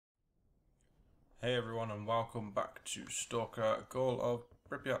Hey everyone and welcome back to STALKER Call of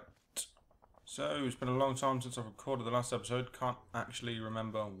Pripyat. So, it's been a long time since I've recorded the last episode, can't actually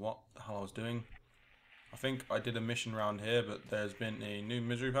remember what the hell I was doing. I think I did a mission round here, but there's been a new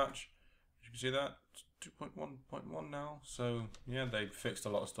misery patch. As you can see that, it's 2.1.1 now, so yeah, they fixed a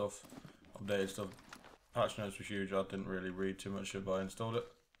lot of stuff, updated stuff. Patch notes were huge, I didn't really read too much of it, but I installed it.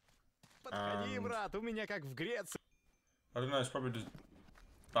 Подходи, брат, у меня как в Греции. I don't know, it's probably just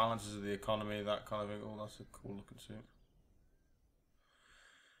balances of the economy, that kind of thing. Oh, that's a cool looking suit.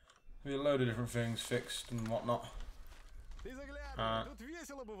 Be a load of different things fixed and whatnot. Ты заглядывай, тут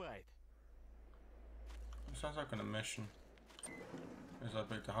весело бывает. It sounds like an mission. It's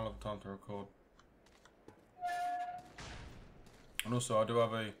like a hell of a time to record. And also, I do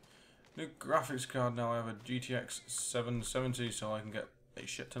have a new graphics card now. I have a GTX 770, so I can get a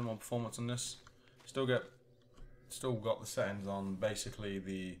shit ton more performance on this. Still got the settings on basically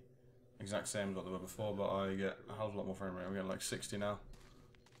the exact same as what they were before, but I get a hell of a lot more frame rate. I'm getting like 60 now.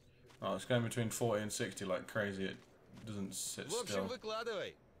 Oh, it's going between 40 and 60 like crazy. It doesn't sit still.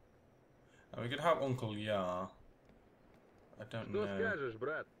 Выкладывай. We could help Uncle Yar. I don't know. Скажешь,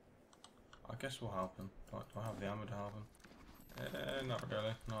 брат? I guess we'll help him. Do I have the armor to help him? Not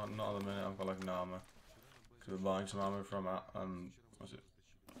really. Not at the minute. I've got like no armor. Because we're buying some armor from what's it?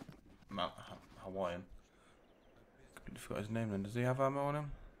 Hawaiian. I forgot his name then. Does he have ammo on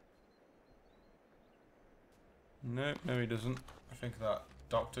him? No, he doesn't. I think that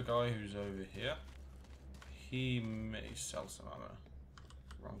doctor guy who's over here, he may sell some ammo.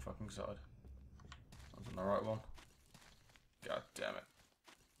 Wrong fucking side. That's on the right one. God damn it.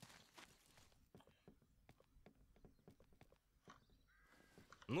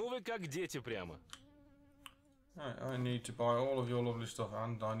 Ну вы как дети прямо. Right, I need to buy all of your lovely stuff,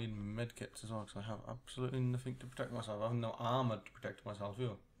 and I need medkits as well, because I have absolutely nothing to protect myself. I have no armor to protect myself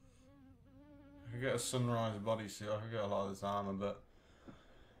either. I could get a sunrise bodysuit, I could get a lot of this armor, but I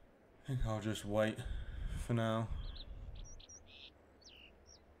think I'll just wait for now.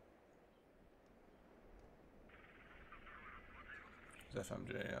 It's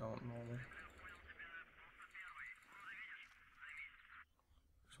FMG, I don't know.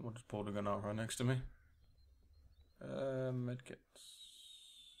 Someone just pulled a gun out right next to me. Medkits.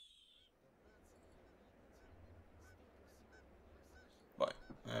 Right,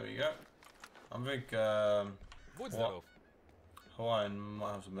 there we go. I think Будь здоров. Hawaiian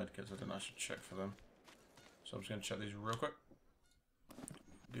might have some medkits. I think I should check for them. So I'm just going to check these real quick.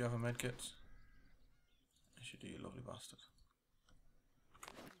 Do you have a medkit? Yes, you do, you lovely bastard.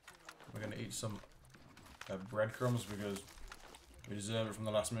 We're going to eat some breadcrumbs because we deserve it from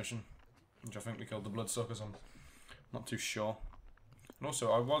the last mission, which I think we killed the bloodsuckers on. Not too sure. And also,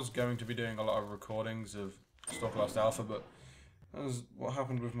 I was going to be doing a lot of recordings of S.T.A.L.K.E.R Last Alpha, but that was what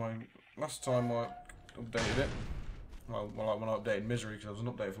happened with my last time I updated it. Well, when I updated Misery, because there was an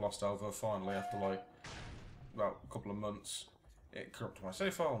update for Lost Alpha finally after like about a couple of months. It corrupted my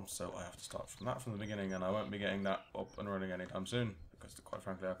save file, so I have to start from the beginning, and I won't be getting that up and running anytime soon because, quite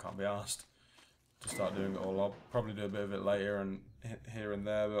frankly, I can't be asked to start doing it all. I'll probably do a bit of it later and here and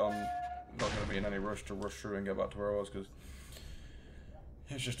there, but I'm not going to be in any rush to rush through and get back to where I was because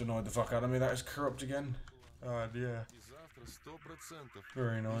it's just annoyed the fuck out of me that it's corrupt again. Yeah.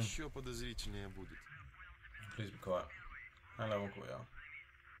 Very annoying. Please be quiet. Hello, Uncle Yar.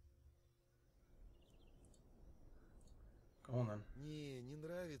 Go on then. Не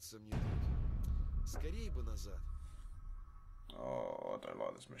нравится мне тут. Скорей бы назад. Oh, I don't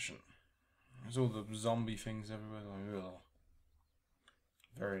like this mission. There's all the zombie things everywhere. Like, ugh.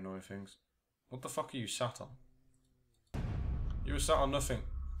 Very annoying things. What the fuck are you sat on? You were sat on nothing.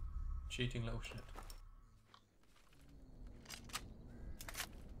 Cheating little shit.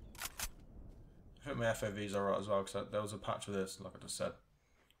 I think my FOV's alright as well, because there was a patch of this, like I just said.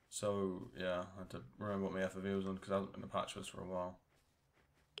 So, yeah, I had to remember what my FOV was on, because I haven't been a patch for this for a while.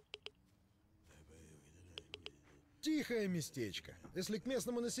 Тихое местечко, если к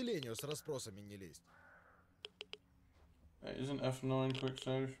местному населению с расспросами не лезть. Hey, isn't F9 quick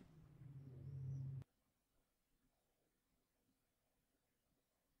save?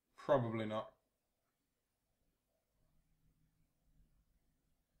 Probably not.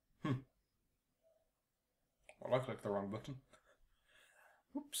 Well, I clicked the wrong button.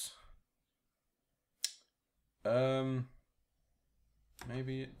 Oops.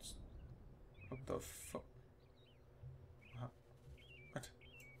 Maybe it's... What the fuck? What?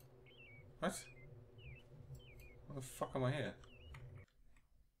 What? Why the fuck am I here?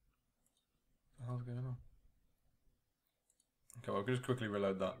 What the hell's going on? Okay, well, I'll just quickly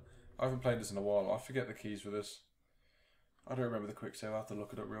reload that. I haven't played this in a while. I forget the keys for this. I don't remember the quick save. I have to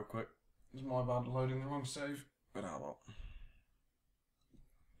look it up real quick. It's my bad loading the wrong save, but ah well.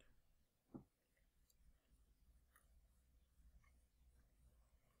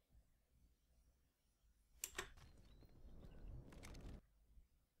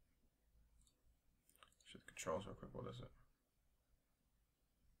 Shift controls real quick, what is it?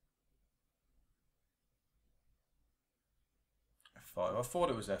 F5. I thought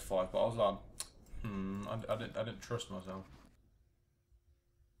it was F5, but I was like, I didn't trust myself.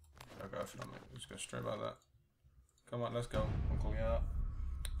 I'll go for it. Let's go straight by that. Come on, let's go. Uncle Yart.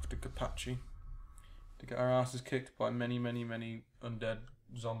 To Apache. To get our asses kicked by many undead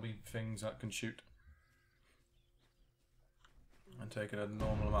zombie things that can shoot. And taking a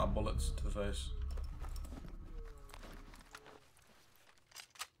normal amount of bullets to the face.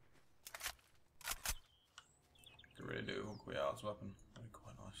 Could really do with Uncle Yart's weapon. That'd be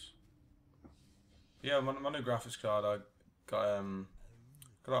quite nice. Yeah, my new graphics card I got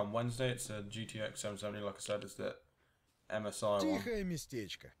it on Wednesday. It's a GTX 770. Like I said, it's the MSI one. Тихое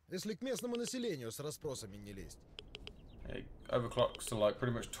местечко, если к местному населению с расспросами не лезть. It overclocks to like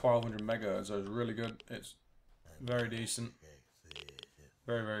pretty much 1200 megahertz, so it's really good. It's very decent.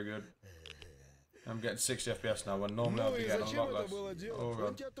 Very good. I'm getting 60 FPS now, when normally I'd be getting a lot less. Oh god.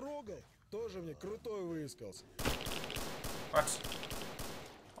 Он тебя трогал. Тоже мне крутой выискался. What?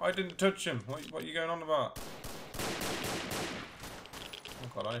 I didn't touch him. What are you going on about? Oh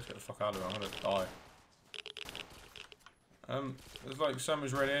god, I need to get the fuck out of here. I'm gonna die. There's like so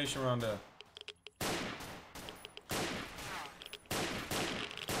much radiation around here.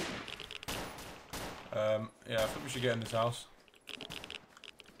 Yeah, I think we should get in this house.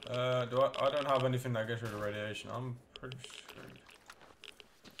 I don't have anything that gets rid of radiation. I'm pretty sure.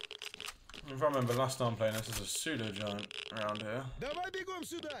 If I remember last time playing this, there's a pseudo giant around here. Давай бегом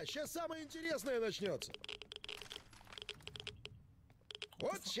сюда, сейчас самое интересное начнется.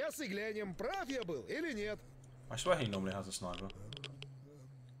 Вот сейчас и глянем, прав я был или нет. I swear he normally has a sniper.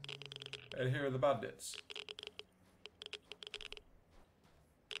 And here are the bandits.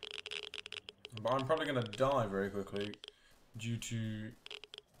 But I'm probably going to die very quickly due to,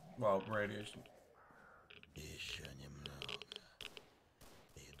 well, radiation. Еще немного.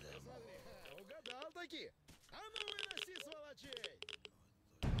 И домой. Угадал таки. А ну выноси, сволочей.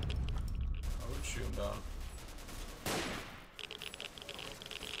 I would shoot him down.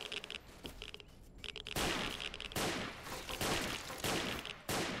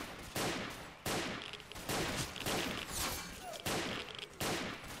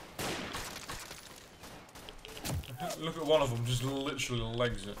 Look at one of them, just literally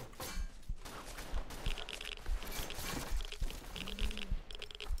legs it.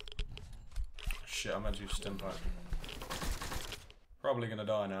 Shit, I meant to use stim pack. Probably gonna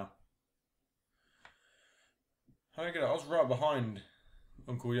die now. How do I get it? I was right behind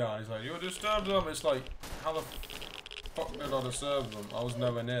Uncle Yan. He's like, you disturbed them. It's like, how the fuck did I disturb them? I was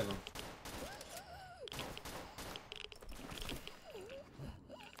nowhere near them.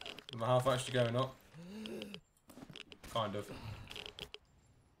 Is my health actually going up? Kind of.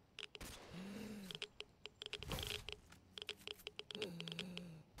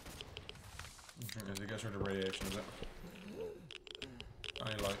 As it gets rid of radiation, is it?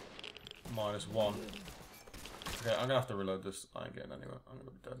 Only like -1. Okay, I'm gonna have to reload this. I ain't getting anywhere. I'm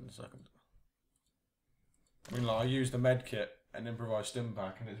gonna be dead in a second. I mean, like, I used the med kit and improvised stim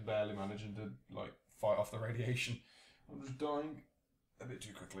pack, and it's barely managing to like fight off the radiation. I'm just dying a bit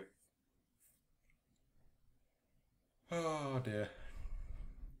too quickly. Oh dear.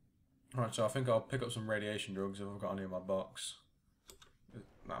 Right, so I think I'll pick up some radiation drugs if I've got any in my box.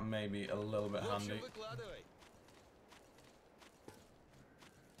 That may be a little bit handy.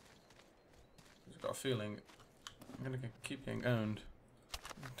 I've got a feeling I'm gonna keep getting owned.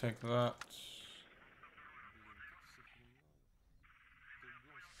 Take that.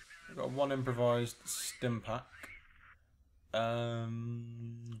 I've got one improvised stim pack.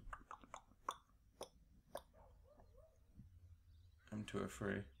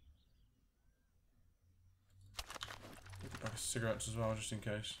 M203. Get a pack of cigarettes as well, just in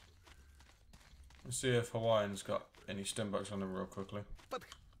case. Let's see if Hawaiian's got any stim packs on them real quickly. I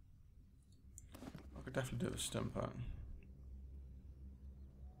could definitely do a stim pack.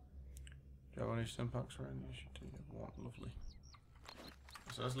 Do you have any stim packs around? You should do. You have one, lovely.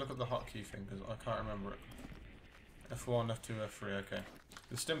 So let's look at the hotkey thing, because I can't remember it. F1, F2, F3, okay.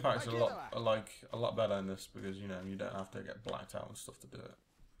 The stim packs are a lot better in this because, you know, you don't have to get blacked out and stuff to do it.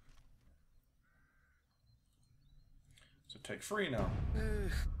 So take 3 now.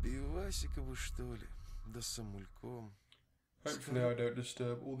 Hopefully I don't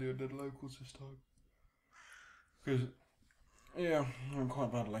disturb all the undead locals this time. Because, yeah, I'm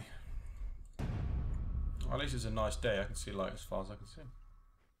quite badly. At least it's a nice day. I can see light as far as I can see.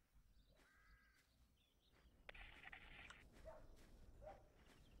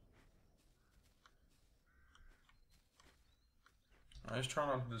 I just try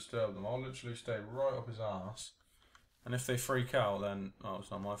not to disturb them. I'll literally stay right up his ass. And if they freak out, then... Oh, it's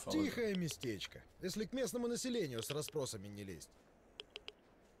not my fault. Тихое местечко, если к местному населению с расспросами не лезть.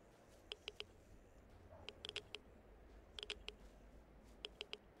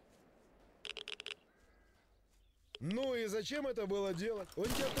 Ну и зачем это было делать? Он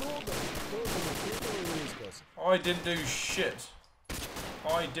тебя трогал. Кто его искался? I didn't do shit.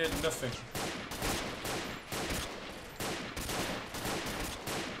 I did nothing.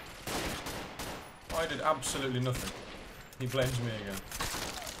 I did absolutely nothing. He blames me again.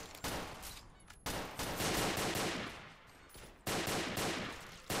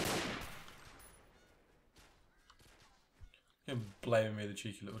 You're blaming me, the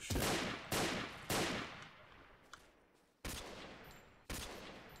cheeky little shit.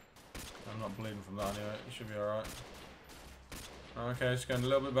 I'm not bleeding from that anyway. It should be alright. Okay, it's going a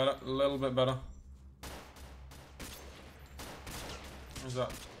little bit better. A little bit better. Where's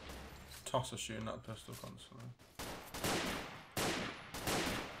that tosser shooting that pistol constantly?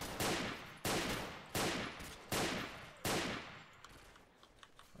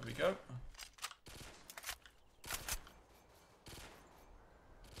 There we go.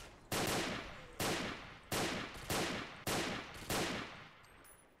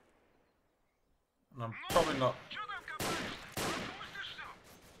 And I'm probably not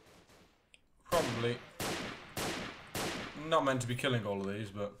meant to be killing all of these,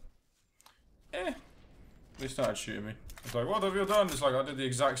 but they started shooting me. It's like, what have you done? It's like, I did the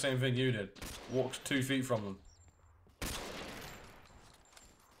exact same thing you did. Walked 2 feet from them.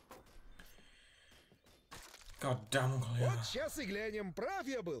 God damn, Uncle, yeah. Вот сейчас и глянем, прав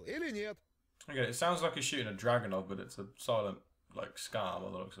я был или нет. Okay, it sounds like he's shooting a Dragonov, but it's a silent, like, scar by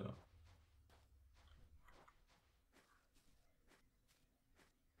the looks of it.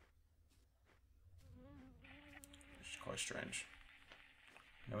 It's quite strange.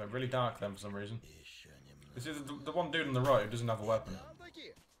 It went really dark then for some reason. This is the one dude on the right who doesn't have a weapon.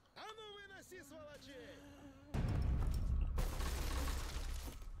 S.T.A.L.K.E.R. А ну выноси, сволочей!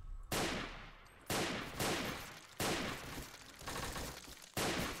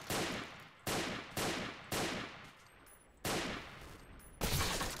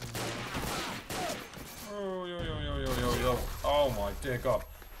 Oh my dear God.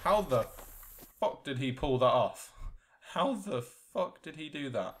 How the fuck did he pull that off? How the fuck did he do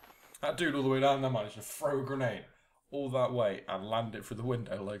that? That dude all the way down there managed to throw a grenade all that way and land it through the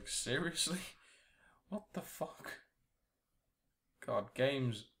window. Like, seriously? What the fuck? God,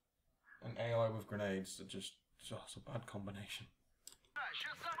 games and AI with grenades are just a bad combination.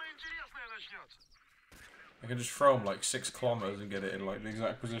 I can just throw them like 6 kilometers and get it in like the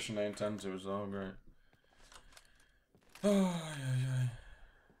exact position they intend to. It's all great. Oh, yeah.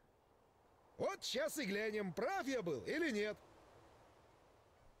 Вот сейчас и глянем, прав я был или нет.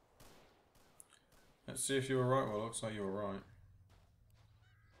 Let's see if you were right. Well, it looks like you were right.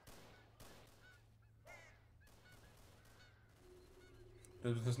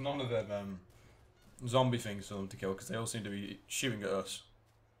 There's none of them zombie things for them to kill because they all seem to be shooting at us.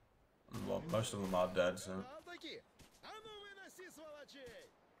 Well, most of them are dead, so. S.T.A.L.K.E.R. А ну выноси, сволочей!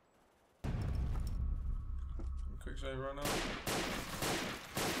 Quick save right now.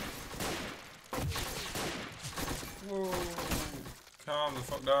 Whoa! Calm the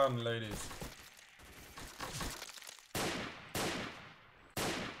fuck down, ladies.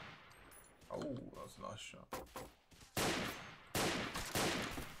 Oh, that's a nice shot.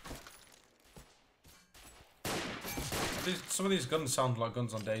 Some of these guns sound like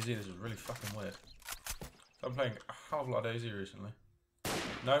guns on DayZ. This is really fucking weird. I'm playing a hell of a lot of DayZ recently.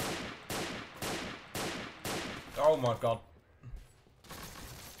 Nope. Oh my God.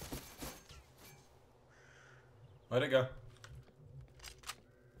 Where'd it go?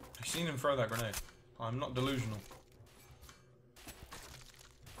 I've seen him throw that grenade. I'm not delusional.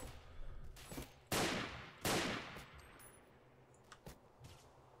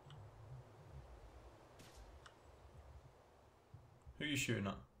 Who are you shooting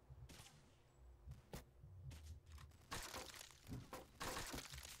at?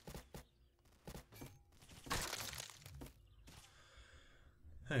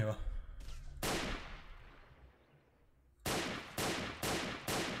 There you are.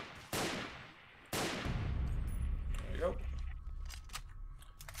 There you go.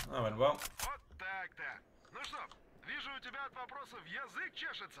 That went well. Вот так-то. Ну что, вижу, у тебя от вопросов язык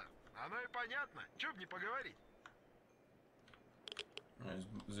чешется. Оно и понятно. Чё б не поговорить? There's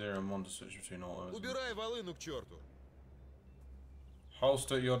 0 and 1 to switch between auto. isn't it? Убирай волыну к черту.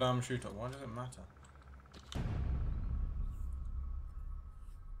 Holster your damn shooter. Why does it matter?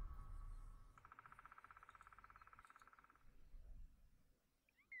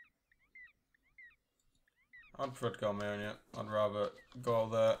 I'd prefer to go on my own yet. I'd rather go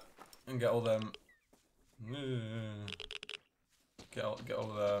out there and get all them. Get all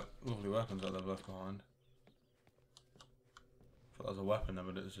the lovely weapons that they've left behind. I thought that was a weapon there,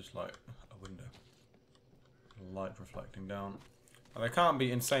 but it's just like a window. Light reflecting down. And there can't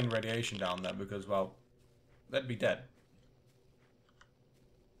be insane radiation down there because, well, they'd be dead.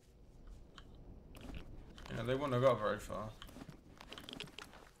 You know, they wouldn't have got very far.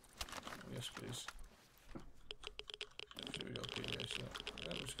 Yes, please. Here we go, PDA, so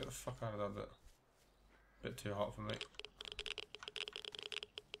yeah, let's get the fuck out of that bit. Bit too hot for me.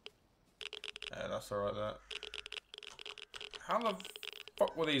 Yeah, that's alright there. How the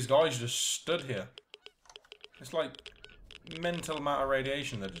fuck were these guys just stood here? It's like mental amount of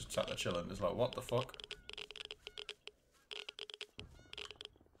radiation that just sat there chilling. It's like, what the fuck?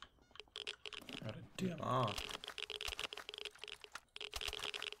 Got a DMR.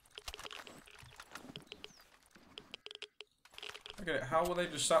 I get it. How were they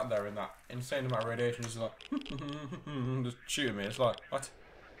just sat there in that insane amount of radiation? Just like, just shooting me. It's like, what?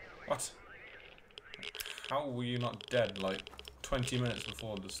 What? How were you not dead like 20 minutes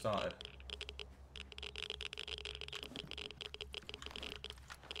before this started?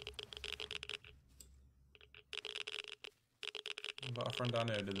 I've got a friend down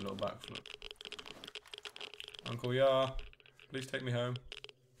here who did a little backflip. Uncle Yar, please take me home.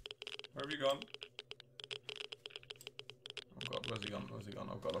 Where have you gone? Oh God, where's he gone? Where's he gone?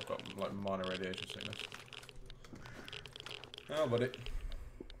 I've got like minor radiation sickness. Oh, buddy.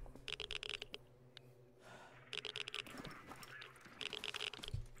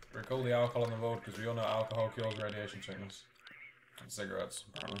 Drink all the alcohol on the road because we all know alcohol cures radiation sickness. And cigarettes,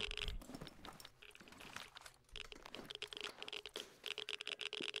 apparently.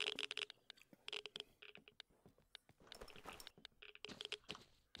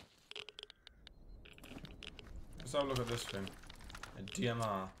 Let's have a look at this thing. A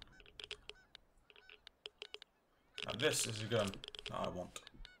DMR. Now this is a gun that I want.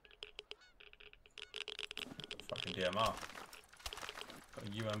 Fucking DMR. Got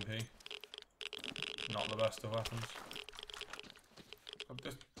a UMP. Not the best of weapons. But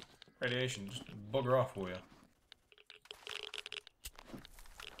this radiation just bugger off, will you?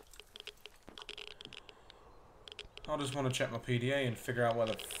 I just want to check my PDA and figure out where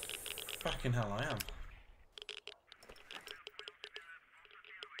the fucking hell I am.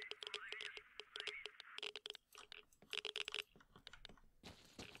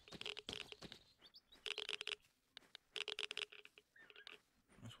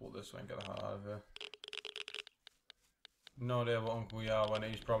 Walk this way and get the hell out of here. No idea what Uncle Yar went.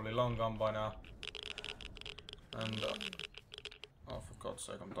 He's probably long gone by now. And oh, for God's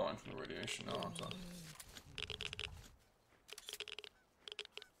sake, I'm dying from the radiation now, aren't I?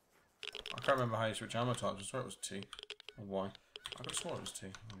 I can't remember how you switch ammo types. I swear it was T or Y. I could have sworn it was T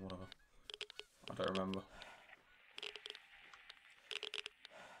or whatever. I don't remember.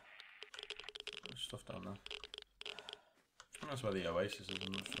 There's stuff down there. That's where the oasis is,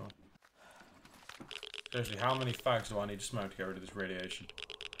 I'm not sure. Seriously, how many fags do I need to smoke to get rid of this radiation?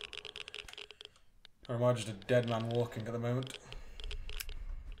 Or am I just a dead man walking at the moment?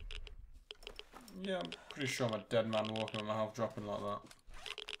 Yeah, I'm pretty sure I'm a dead man walking with my health dropping like that.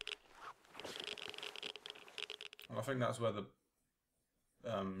 Well, I think that's where the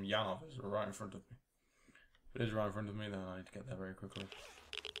Yanov is, right in front of me. If it is right in front of me, then I need to get there very quickly.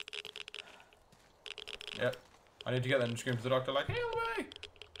 Yep. I need to get there and scream to the doctor like, heal me!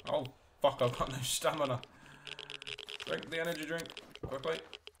 Oh, fuck, I've got no stamina. Drink the energy drink, quickly.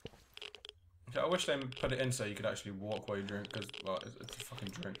 I wish they put it in so you could actually walk while you drink, because, well, it's a fucking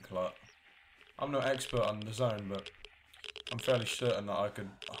drink, like. I'm no expert on the zone, but I'm fairly certain that I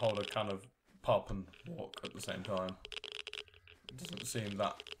could hold a can of pop and walk at the same time. It doesn't seem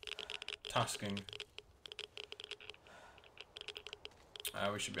that tasking.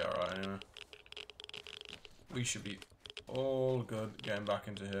 We should be alright anyway. We should be all good getting back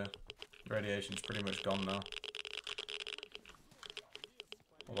into here. Radiation's pretty much gone now.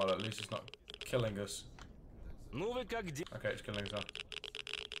 Well, at least it's not killing us. Okay, it's killing us now.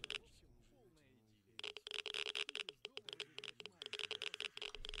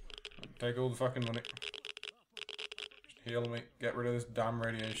 Take all the fucking money. Just heal me. Get rid of this damn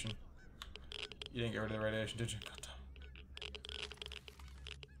radiation. You didn't get rid of the radiation, did you? God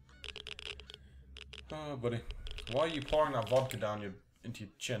damn. Oh, buddy. Why are you pouring that vodka down your into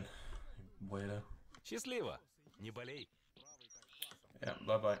your chin, you weirdo. Счастливо. Не болей. Yeah,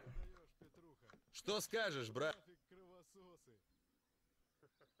 bye bye. Что скажешь, брат?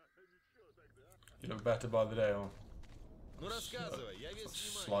 You look better by the day, or Ну рассказывай, я весь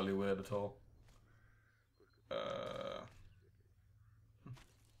внимание. slightly weird at all.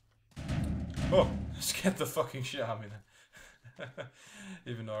 Oh, scared the fucking shit out of me then.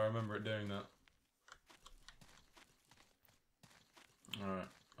 Even though I remember it doing that. Alright,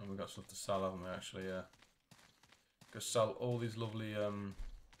 and we got stuff to sell, haven't we, actually, yeah. Go sell all these lovely,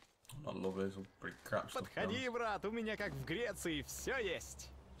 not lovely, it's all pretty crap stuff. Подходи, брат, у меня как в Греции все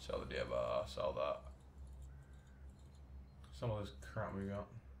есть. Sell the deer bar, sell that. Some of this crap we got.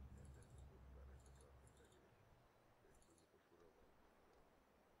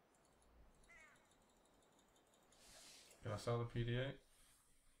 Can I sell the PDA?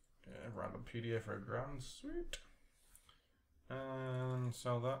 Yeah, random PDA for $1,000, sweet. And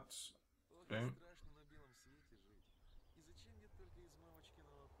sell that. Boom.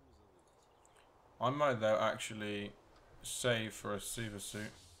 I might though actually save for a super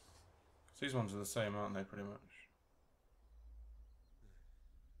suit. These ones are the same, aren't they, pretty much?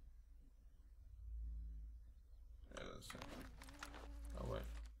 Yeah, they're the same. Oh wait.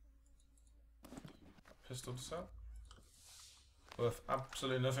 Pistol to sell? Worth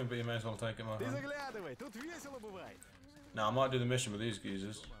absolutely nothing, but you may as well take it, my Ты friend. заглядывай, тут весело бывает. Now, I might do the mission with these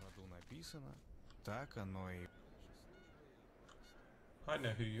geezers. I know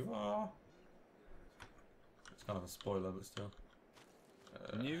who you are. It's kind of a spoiler, but still.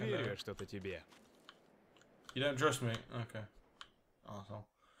 Не верю я что-то тебе. You don't trust me? Okay. Arsehole.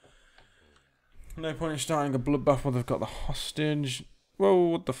 No point in starting a bloodbath while they've got the hostage.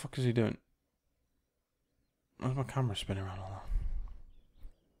 Whoa, what the fuck is he doing? Why's my camera spinning around all that?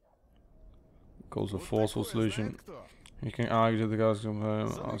 Calls a forceful solution. You can argue the guys come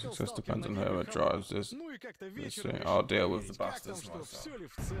home. Our success depends on whoever drives this. I'll deal with the bastards myself.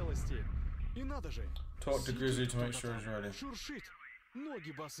 Talk to Grizzly to make sure he's ready. Шуршит,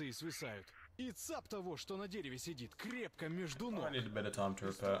 ноги босые свисают. И цап того, что на дереве сидит, крепко между ног. I need a bit of time to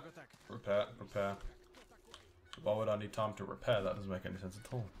repair. Why would I need time to repair? That doesn't make any sense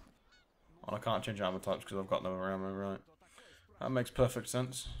at all. And I can't change armor types because I've got no ammo, right? That makes perfect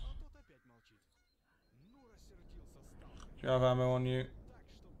sense. Do you have ammo on you?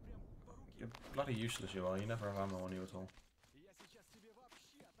 You're bloody useless, you are. You never have ammo on you at all.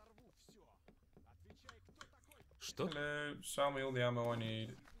 Что? Hello, sell me all the ammo I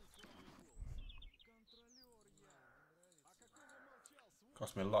need.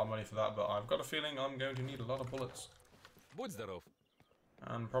 Cost me a lot of money for that, but I've got a feeling I'm going to need a lot of bullets. Будь здоров.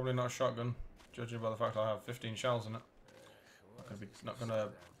 And probably not a shotgun, judging by the fact I have 15 shells in it. Not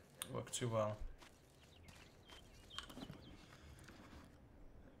gonna work too well.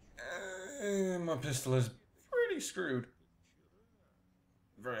 My pistol is pretty screwed.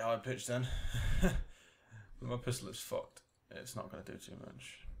 Very high pitch then. My pistol is fucked. It's not gonna do too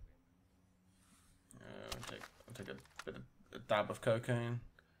much. I'll take a bit of a dab of cocaine,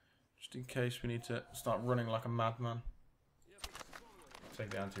 just in case we need to start running like a madman. Take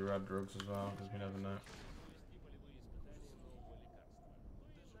the anti-rad drugs as well, because we never know.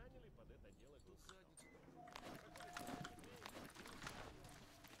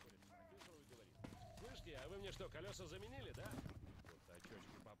 Слышите, а вы мне что, колеса заменили, да? Вот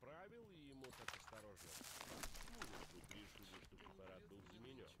очечки поправил и ему так осторожно. Ну, решили, что препарат был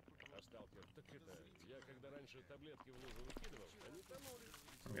заменен. А сталкер, так это, я когда раньше таблетки в лужу выкидывал, они тонули.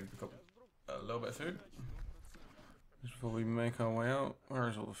 I'm gonna pick up a little bit of food. Just before we make our way out. Where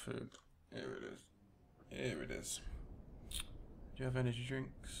is all the food? Here it is. Here it is. Do you have energy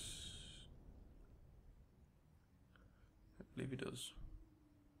drinks? I believe he does.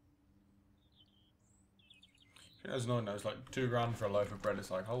 It's annoying though, it's like $2 for a loaf of bread.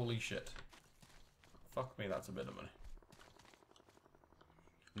 It's like, holy shit. Fuck me, that's a bit of money.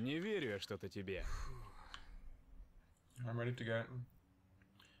 Не верю я что-то тебе. I'm ready to go.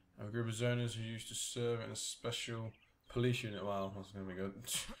 A group of zoners who used to serve in a special police unit. Wow, that's going to be good.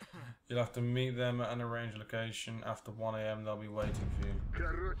 You'll have to meet them at an arranged location. After 1 AM, they'll be waiting for you.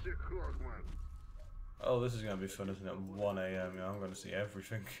 Oh, this is going to be fun, isn't it? 1 AM, yeah, I'm going to see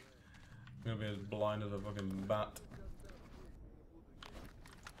everything. I'm going to be as blind as a fucking bat.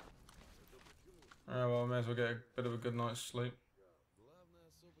 Alright, well, I may as well get a bit of a good night's sleep.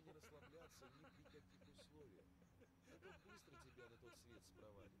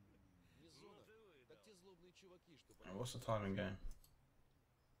 What's the timing game?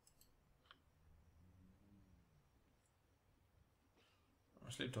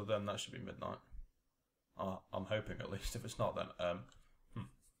 I sleep till then, that should be midnight. I'm hoping at least. If it's not, then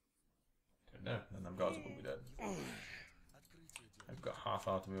hours, it will be dead. I've got half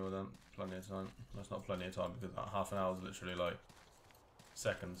hour to move with them. Plenty of time. That's not plenty of time because that half an hour is literally like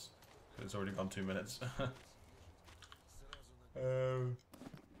seconds. So it's already gone 2 minutes. You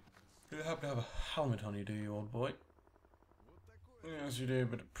happen to have a helmet on you, do you, old boy? Yes, you do,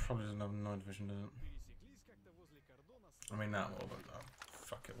 but it probably doesn't have night vision, does it? I mean, that will, but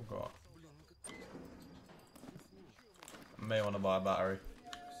fuck it, we'll go up. May want to buy a battery.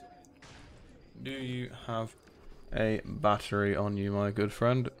 Do you have a battery on you, my good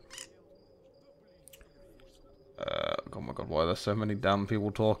friend? Oh my god, why are there so many damn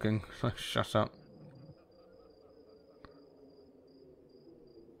people talking? Shut up.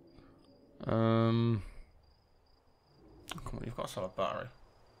 Come on, you've got to sell a battery.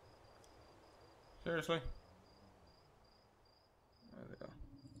 Seriously? There we go.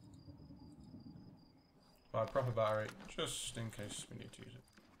 Buy a proper battery, just in case we need to use it.